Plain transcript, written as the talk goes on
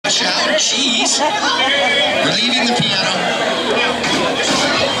Jeez. We're leaving the piano.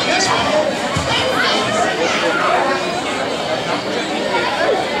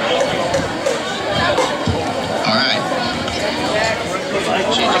 All right.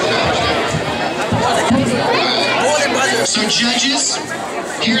 So judges,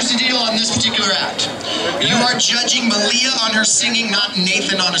 here's the deal on this particular act. You are judging Malia on her singing, not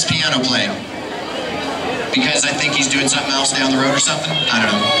Nathan on his piano playing. Because I think he's doing something else down the road or something. I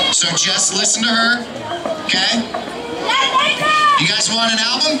don't know. So just listen to her, okay? You guys want an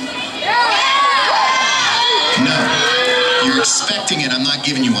album? No. You're expecting it. I'm not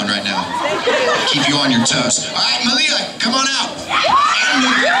giving you one right now. Keep you on your toes. All right, Malia, come on out. And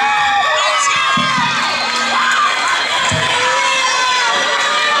Malia.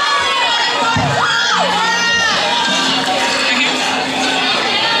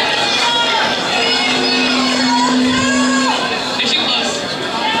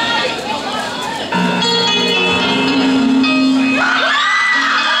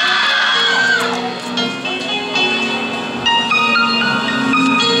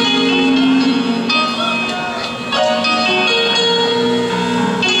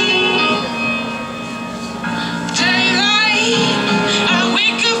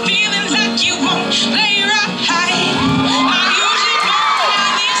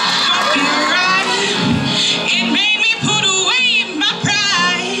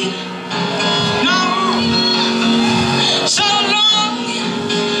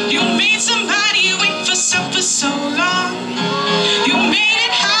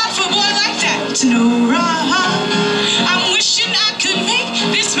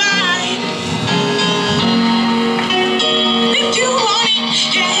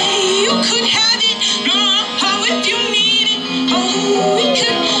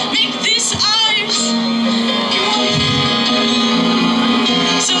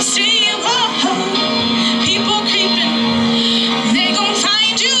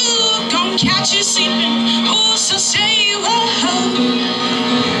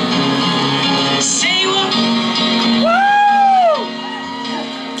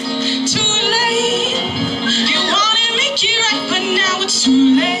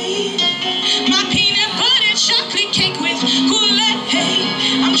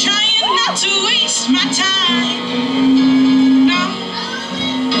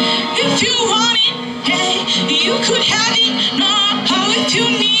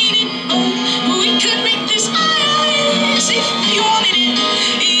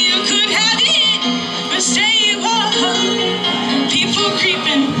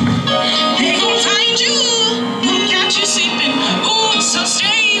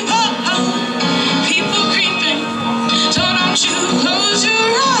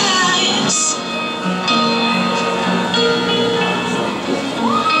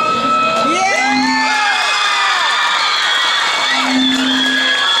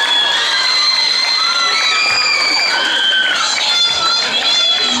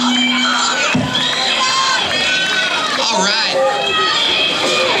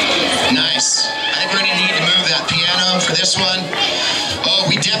 This one. Oh,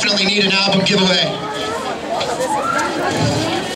 we definitely need an album giveaway.